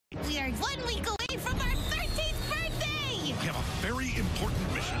we are 1 week away from our 13th birthday! I have a very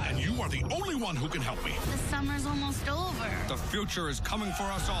important mission, and you are the only one who can help me. The summer's almost over. The future is coming for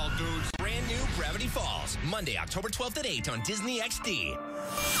us all, dudes. Brand new Gravity Falls, Monday, October 12th at 8 on Disney XD.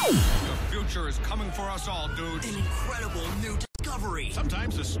 The future is coming for us all, dudes. An incredible new discovery.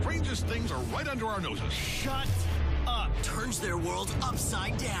 Sometimes the strangest things are right under our noses. Shut up. Turns their world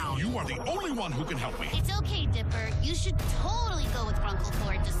upside down. You are the only one who can help me. It's okay, Dipper. You should totally go with Grunkle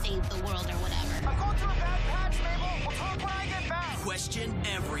Ford to save the world or whatever. I'm going through a bad patch, Mabel. We'll talk when I get back. Question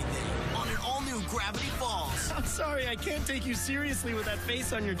everything on an all-new Gravity Falls. I'm sorry, I can't take you seriously with that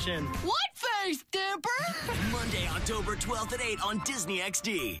face on your chin. What face, Dipper? Monday, October 12th at 8 on Disney XD.